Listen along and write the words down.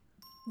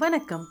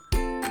வணக்கம்.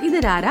 இது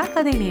ராரா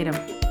கதை நேரம்.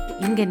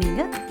 இங்க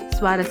நீங்க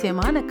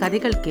சுவாரஸ்யமான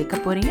கதைகள் கேட்க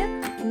போறீங்க,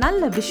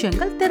 நல்ல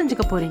விஷயங்கள்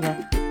தெரிஞ்சுக்க போறீங்க.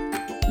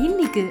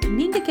 இன்னைக்கு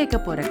நீங்க கேட்க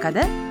போற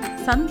கதை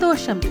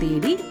சந்தோஷம்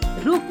தேடி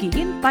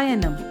ரூக்கியின்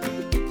பயணம்.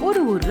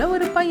 ஒரு ஊர்ல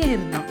ஒரு பையன்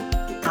இருந்தான்.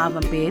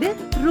 அவன் பேரு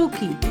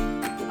ரூக்கி.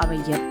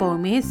 அவன்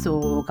எப்பவுமே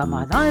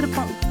சோகமா தான்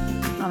இருப்பான்.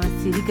 அவன்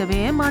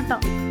சிரிக்கவே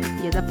மாட்டான்.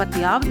 எதை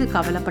பத்தியாவது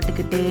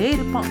கவலைப்பட்டுக்கிட்டே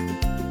இருப்பான்.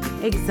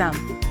 எக்ஸாம்,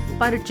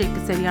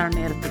 பரீட்சைக்கு சரியான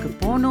நேரத்துக்கு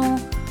போகணும்,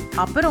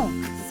 அப்புறம்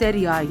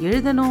சரியா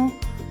எழுதணும்,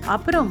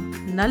 அப்புறம்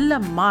நல்ல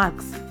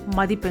மார்க்ஸ்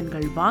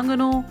மதிப்பெண்கள்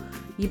வாங்கணும்.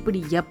 இப்படி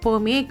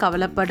எப்பவுமே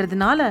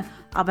கவலைப்படுறதுனால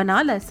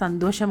அவனால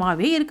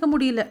சந்தோஷமாவே இருக்க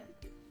முடியல.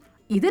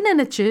 இதை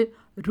நினைச்சு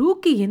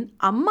ரூக்கியின்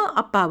அம்மா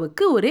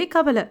அப்பாவுக்கு ஒரே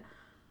கவலை.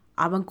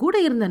 அவன் கூட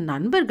இருந்த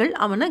நண்பர்கள்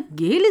அவனை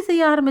கேலி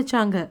செய்ய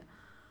ஆரம்பிச்சாங்க.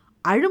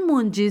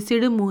 அழுமூஞ்சி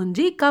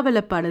சிடுமூஞ்சி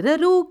கவலைப்படுற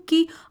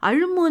ரூக்கி,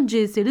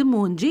 அழுமூஞ்சி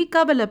சிடுமூஞ்சி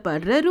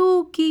கவலைப்படுற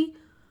ரூக்கி.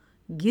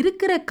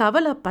 இருக்கிற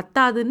கவலை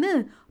பத்தாதுன்னு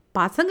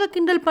பசங்க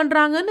கிண்டல்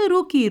பண்றாங்கன்னு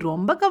ரூக்கி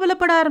ரொம்ப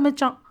கவலைப்பட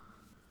ஆரம்பிச்சான்.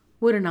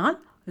 ஒரு நாள்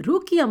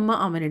ரூக்கி அம்மா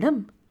அவனிடம்,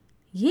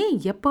 ஏன்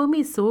எப்பவுமே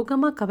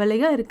சோகமா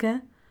கவலையா இருக்க?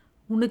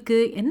 உனக்கு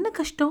என்ன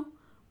கஷ்டம்?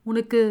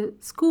 உனக்கு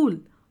ஸ்கூல்,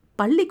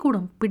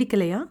 பள்ளிக்கூடம்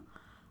பிடிக்கலையா?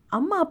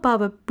 அம்மா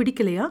அப்பாவை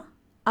பிடிக்கலையா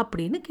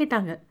அப்படின்னு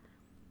கேட்டாங்க.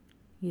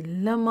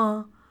 இல்லைம்மா,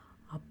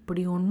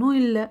 அப்படி ஒன்றும்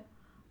இல்லை.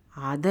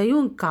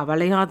 அதையும்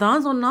கவலையாக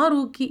தான் சொன்னா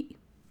ரூக்கி.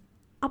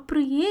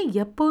 அப்புறம் ஏன்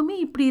எப்பவுமே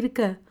இப்படி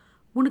இருக்க?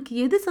 உனக்கு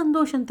எது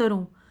சந்தோஷம்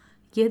தரும்?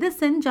 எதை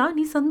செஞ்சா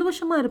நீ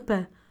சந்தோஷமா இருப்ப?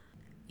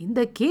 இந்த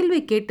கேள்வி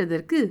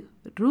கேட்டதற்கு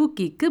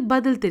ரூக்கிக்கு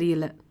பதில்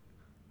தெரியல.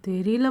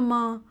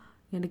 தெரியலம்மா,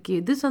 எனக்கு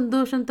எது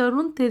சந்தோஷம்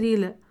தரும்னு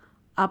தெரியல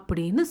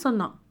அப்படின்னு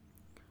சொன்னான்.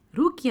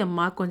 ரூக்கி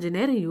அம்மா கொஞ்ச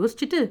நேரம்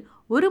யோசிச்சுட்டு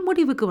ஒரு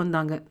முடிவுக்கு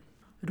வந்தாங்க.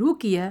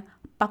 ரூக்கிய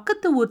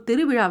பக்கத்து ஊர்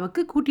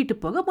திருவிழாவுக்கு கூட்டிட்டு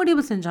போக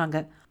முடிவு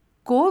செஞ்சாங்க.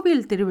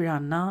 கோவில்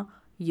திருவிழான்னா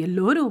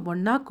எல்லோரும்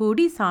ஒன்னா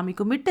கூடி சாமி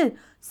கும்பிட்டு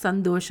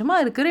சந்தோஷமா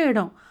இருக்கிற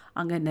இடம்.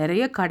 அங்கே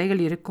நிறைய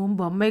கடைகள் இருக்கும்,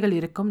 பொம்மைகள்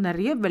இருக்கும்,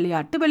 நிறைய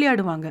விளையாட்டு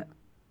விளையாடுவாங்க.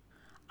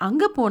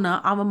 அங்கே போனால்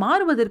அவன்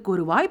மாறுவதற்கு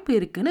ஒரு வாய்ப்பு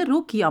இருக்குன்னு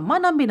ரூக்கி அம்மா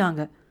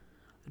நம்பினாங்க.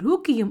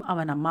 ரூக்கியும்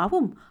அவன்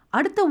அம்மாவும்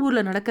அடுத்த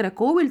ஊரில் நடக்கிற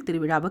கோவில்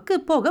திருவிழாவுக்கு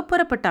போக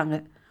புறப்பட்டாங்க.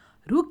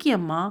 ரூக்கி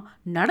அம்மா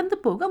நடந்து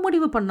போக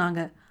முடிவு பண்ணாங்க.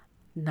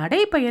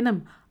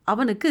 நடைப்பயணம்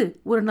அவனுக்கு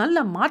ஒரு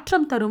நல்ல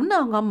மாற்றம் தரும்னு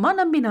அவங்க அம்மா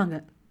நம்பினாங்க.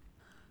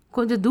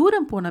 கொஞ்சம்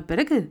தூரம் போன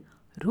பிறகு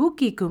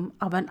ரூக்கிக்கும்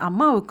அவன்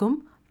அம்மாவுக்கும்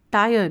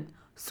டயர்ட்,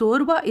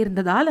 சோர்வா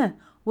இருந்ததால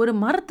ஒரு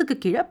மரத்துக்கு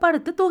கீழே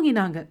படுத்து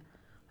தூங்கினாங்க.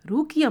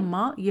 ரூக்கி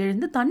அம்மா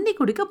எழுந்து தண்ணி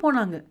குடிக்க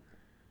போனாங்க.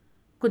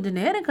 கொஞ்ச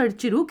நேரம்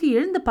கழிச்சு ரூக்கி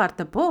எழுந்து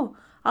பார்த்தப்போ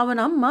அவன்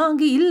அம்மா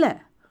அங்கே இல்லை.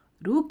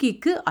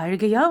 ரூக்கிக்கு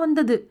அழுகையா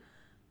வந்தது.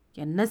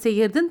 என்ன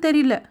செய்யறதுன்னு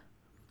தெரியல.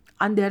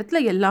 அந்த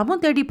இடத்துல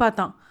எல்லாமும் தேடி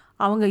பார்த்தான்.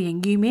 அவங்க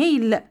எங்கேயுமே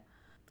இல்லை.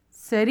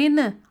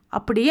 சரின்னு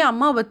அப்படியே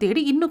அம்மாவை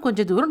தேடி இன்னும்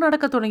கொஞ்சம் தூரம்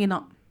நடக்க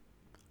தொடங்கினான்.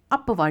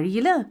 அப்போ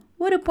வழியில்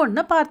ஒரு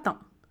பொண்ணை பார்த்தான்.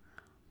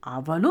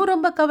 அவளும்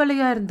ரொம்ப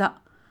கவலையா இருந்தா.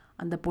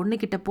 அந்த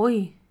பொண்ணுக்கிட்ட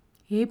போய்,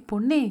 ஏ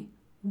பொண்ணே,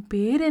 உன்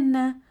பேர் என்ன?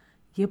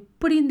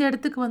 எப்படி இந்த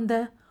இடத்துக்கு வந்த?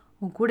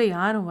 உன் கூட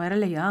யாரும்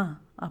வரலையா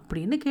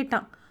அப்படின்னு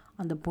கேட்டான்.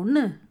 அந்த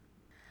பொண்ணு,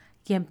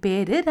 என்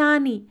பேர்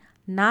ராணி.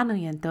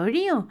 நானும் என்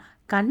தோழியும்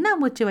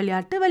கண்ணாமூச்சி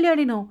விளையாட்டு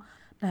விளையாடினோம்.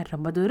 நான்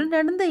ரொம்ப தூரம்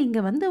நடந்து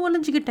இங்கே வந்து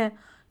ஒளிஞ்சிக்கிட்டேன்.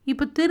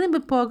 இப்போ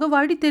திரும்பி போக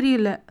வழி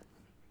தெரியல.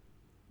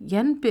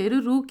 என் பேரு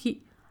ரூக்கி.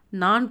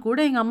 நான் கூட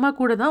எங்கள் அம்மா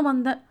கூட தான்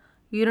வந்தேன்.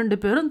 2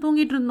 பேரும்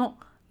தூங்கிட்டு இருந்தோம்.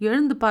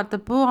 எழுந்து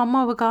பார்த்தப்போ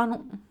அம்மாவை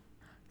காணோம்.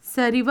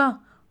 சரி வா,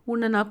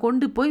 உன்னை நான்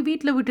கொண்டு போய்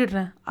வீட்டில்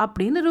விட்டுடுறேன்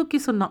அப்படின்னு ரூக்கி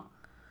சொன்னான்.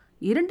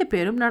 2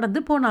 பேரும் நடந்து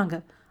போனாங்க.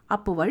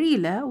 அப்போ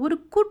வழியில் ஒரு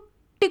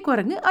குட்டி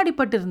குரங்கு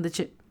அடிபட்டு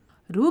இருந்துச்சு.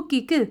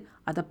 ரூக்கிக்கு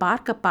அதை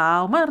பார்க்க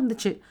பாவமாக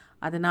இருந்துச்சு.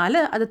 அதனால்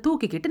அதை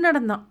தூக்கிக்கிட்டு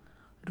நடந்தான்.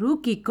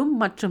 ரூக்கிக்கும்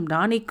மற்றும்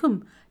ராணிக்கும்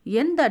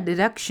எந்த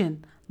டிரெக்ஷன்,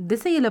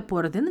 திசையில்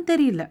போகிறதுன்னு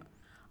தெரியல.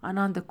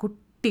 ஆனால் அந்த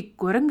குட்டி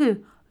குரங்கு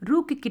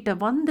ரூக்கி கிட்ட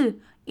வந்து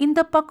இந்த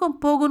பக்கம்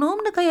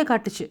போகணும்னு கையை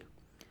காட்டுச்சு.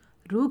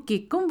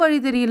 ரூக்கிக்கும் வழி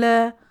தெரியல,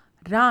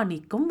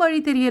 ராணிக்கும் வழி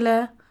தெரியல.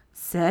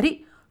 சரி,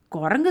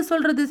 குரங்கு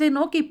சொல்ற திசை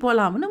நோக்கி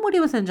போலாம்னு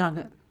முடிவு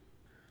செஞ்சாங்க.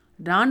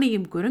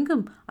 ராணியும்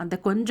குரங்கும் அந்த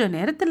கொஞ்ச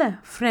நேரத்தில்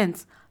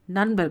ஃப்ரெண்ட்ஸ்,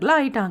 நண்பர்களாக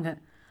ஆயிட்டாங்க.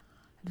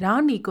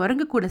 ராணி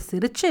குரங்கு கூட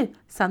சிரிச்சு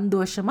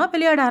சந்தோஷமா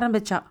விளையாட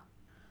ஆரம்பிச்சா.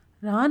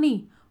 ராணி,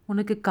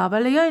 உனக்கு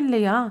கவலையா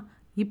இல்லையா?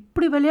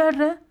 இப்படி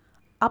விளையாடுற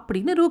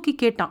அப்படின்னு ரூக்கி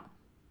கேட்டான்.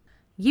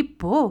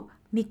 இப்போ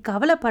நீ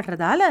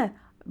கவலைப்படுறதால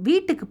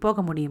வீட்டுக்கு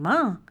போக முடியுமா?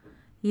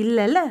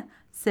 இல்லைல்ல,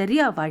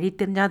 சரியா வழி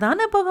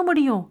தெரிஞ்சாதானே போக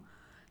முடியும்.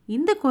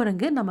 இந்த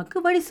குரங்கு நமக்கு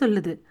வழி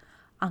சொல்லுது.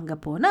 அங்கே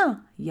போனால்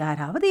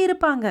யாராவது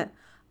இருப்பாங்க,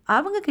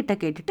 அவங்க கிட்ட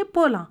கேட்டுட்டு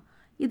போகலாம்.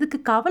 இதுக்கு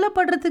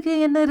கவலைப்படுறதுக்கு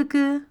என்ன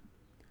இருக்கு?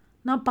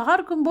 நான்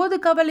பார்க்கும்போது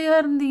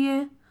கவலையாக இருந்தியே.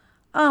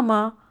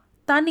 ஆமாம்,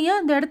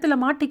 தனியாக இந்த இடத்துல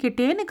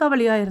மாட்டிக்கிட்டேன்னு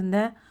கவலையாக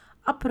இருந்தேன்.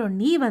 அப்புறம்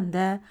நீ வந்த,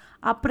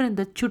 அப்புறம்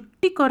இந்த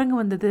சுட்டி குரங்கு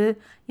வந்தது.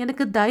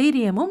 எனக்கு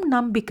தைரியமும்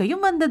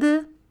நம்பிக்கையும் வந்தது.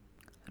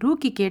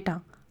 ரூக்கி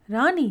கேட்டான்,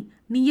 ராணி,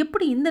 நீ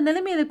எப்படி இந்த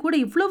நிலைமையில கூட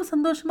இவ்வளவு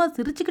சந்தோஷமா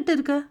சிரிச்சுக்கிட்டு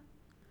இருக்க?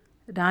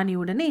 ராணி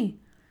உடனே,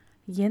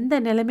 எந்த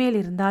நிலைமையில்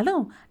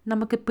இருந்தாலும்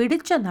நமக்கு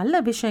பிடிச்ச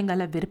நல்ல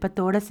விஷயங்களை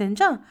விருப்பத்தோடு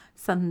செஞ்சால்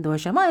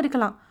சந்தோஷமாக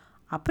இருக்கலாம்.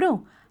 அப்புறம்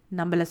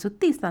நம்மளை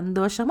சுற்றி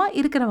சந்தோஷமாக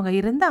இருக்கிறவங்க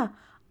இருந்தா,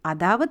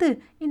 அதாவது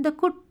இந்த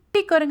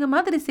குட்டி குரங்கு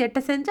மாதிரி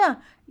சேட்டை செஞ்சா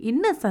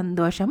இன்னும்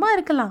சந்தோஷமாக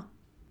இருக்கலாம்.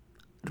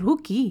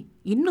 ரூக்கி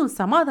இன்னும்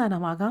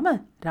சமாதானமாகாம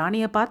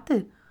ராணியை பார்த்து,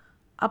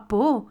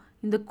 அப்போ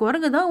இந்த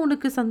குரங்கு தான்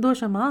உனக்கு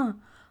சந்தோஷமா?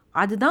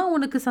 அதுதான்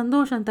உனக்கு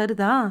சந்தோஷம்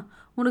தருதா?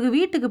 உனக்கு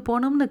வீட்டுக்கு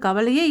போகணும்னு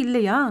கவலையே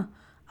இல்லையா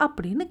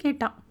அப்படின்னு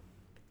கேட்டான்.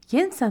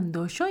 என்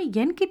சந்தோஷம்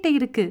என்கிட்ட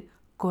இருக்கு,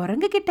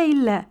 குரங்கு கிட்ட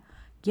இல்லை.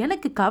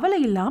 எனக்கு கவலை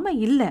இல்லாமல்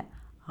இல்லை,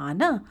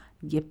 ஆனால்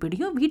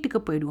எப்படியும் வீட்டுக்கு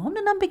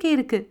போயிடுவோம்னு நம்பிக்கை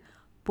இருக்கு.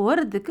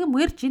 போகிறதுக்கு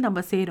முயற்சி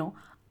நம்ம செய்கிறோம்,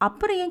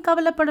 அப்புறம் ஏன்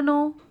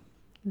கவலைப்படணும்?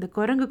 இந்த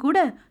குரங்கு கூட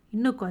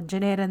இன்னும் கொஞ்ச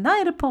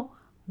நேரம்தான் இருப்போம்.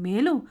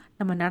 மேலும்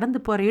நம்ம நடந்து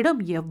போகிற இடம்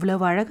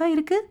எவ்வளவு அழகாக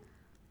இருக்கு.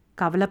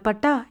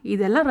 கவலைப்பட்டா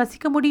இதெல்லாம்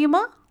ரசிக்க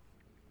முடியுமா?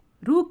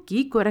 ரூக்கி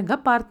குரங்க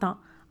பார்த்தான்.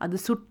 அது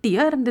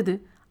சுட்டியாக இருந்தது.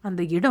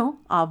 அந்த இடம்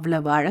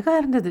அவ்வளவு அழகாக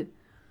இருந்தது.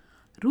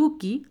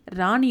 ரூக்கி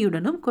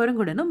ராணியுடனும்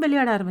குரங்குடனும்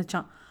விளையாட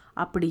ஆரம்பித்தான்.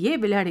 அப்படியே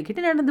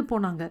விளையாடிக்கிட்டு நடந்து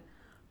போனாங்க.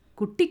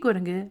 குட்டி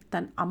குரங்கு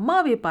தன்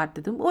அம்மாவை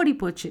பார்த்ததும் ஓடி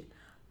போச்சு.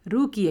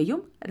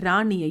 ரூக்கியையும்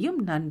ராணியையும்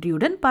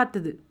நன்றியுடன்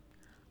பார்த்தது.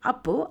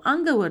 அப்போ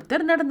அங்க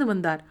ஒருத்தர் நடந்து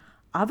வந்தார்.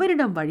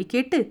 அவரிடம் வழி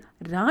கேட்டு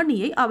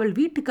ராணியை அவள்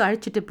வீட்டுக்கு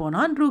அழைச்சிட்டு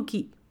போனான்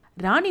ரூக்கி.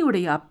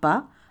 ராணியுடைய அப்பா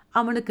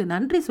அவனுக்கு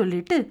நன்றி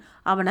சொல்லிட்டு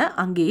அவனை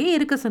அங்கேயே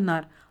இருக்க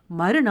சொன்னார்.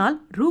 மறுநாள்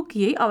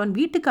ரூக்கியை அவன்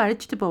வீட்டுக்கு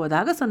அழைச்சிட்டு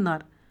போவதாக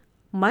சொன்னார்.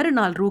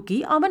 மறுநாள் ரூக்கி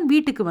அவன்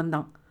வீட்டுக்கு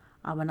வந்தான்.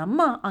 அவன்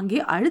அம்மா அங்கே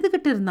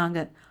அழுதுகிட்டு இருந்தாங்க.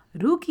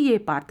 ரூக்கியை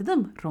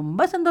பார்த்ததும்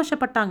ரொம்ப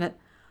சந்தோஷப்பட்டாங்க.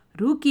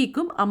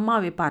 ரூக்கிக்கும்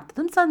அம்மாவை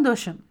பார்த்ததும்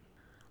சந்தோஷம்.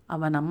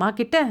 அவன் அம்மா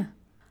கிட்ட,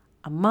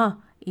 அம்மா,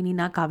 இனி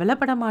நான்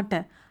கவலைப்பட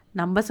மாட்டேன்.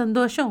 நம்ம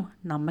சந்தோஷம்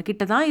நம்ம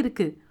கிட்ட தான்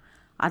இருக்கு,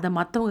 அதை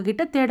மற்றவங்க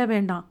கிட்ட தேட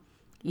வேண்டாம்.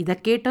 இதை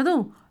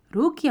கேட்டதும்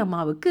ரூக்கி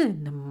அம்மாவுக்கு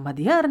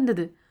நிம்மதியாக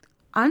இருந்தது.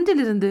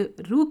 அன்றிலிருந்து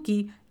ரூக்கி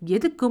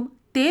எதுக்கும்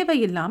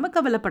தேவையில்லாமல்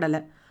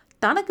கவலைப்படலை.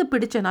 தனக்கு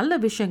பிடிச்ச நல்ல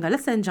விஷயங்களை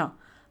செஞ்சான்.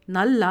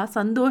 நல்லா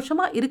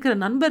சந்தோஷமா இருக்கிற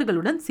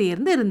நண்பர்களுடன்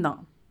சேர்ந்து இருந்தான்.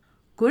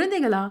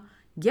 குழந்தைகளா,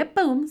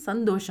 எப்பவும்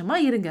சந்தோஷமா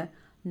இருங்க.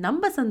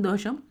 நம்ம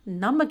சந்தோஷம்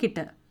நம்ம கிட்ட.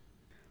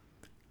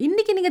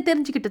 இன்னைக்கு நீங்க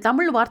தெரிஞ்சுக்கிட்ட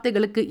தமிழ்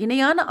வார்த்தைகளுக்கு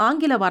இணையான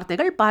ஆங்கில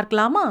வார்த்தைகள்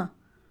பார்க்கலாமா?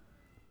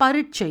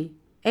 பரீட்சை,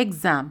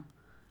 எக்ஸாம்.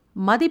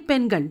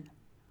 மதிப்பெண்கள்,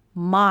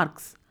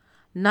 மார்க்ஸ்.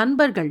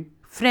 நண்பர்கள்,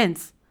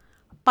 ஃப்ரெண்ட்ஸ்.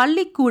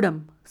 பள்ளிக்கூடம்,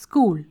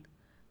 ஸ்கூல்.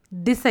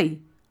 திசை,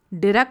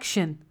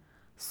 டிரெக்ஷன்.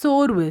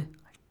 சோர்வு,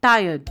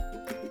 டயர்ட்.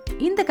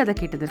 இந்த கதை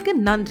கேட்டதற்கு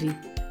நன்றி.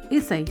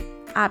 இசை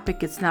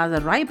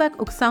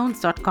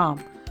apicitsnazarrybacksounds.com.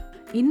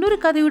 இன்னொரு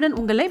கதையுடன்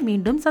உங்களை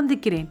மீண்டும்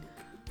சந்திக்கிறேன்.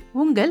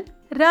 உங்கள்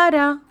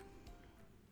ராரா.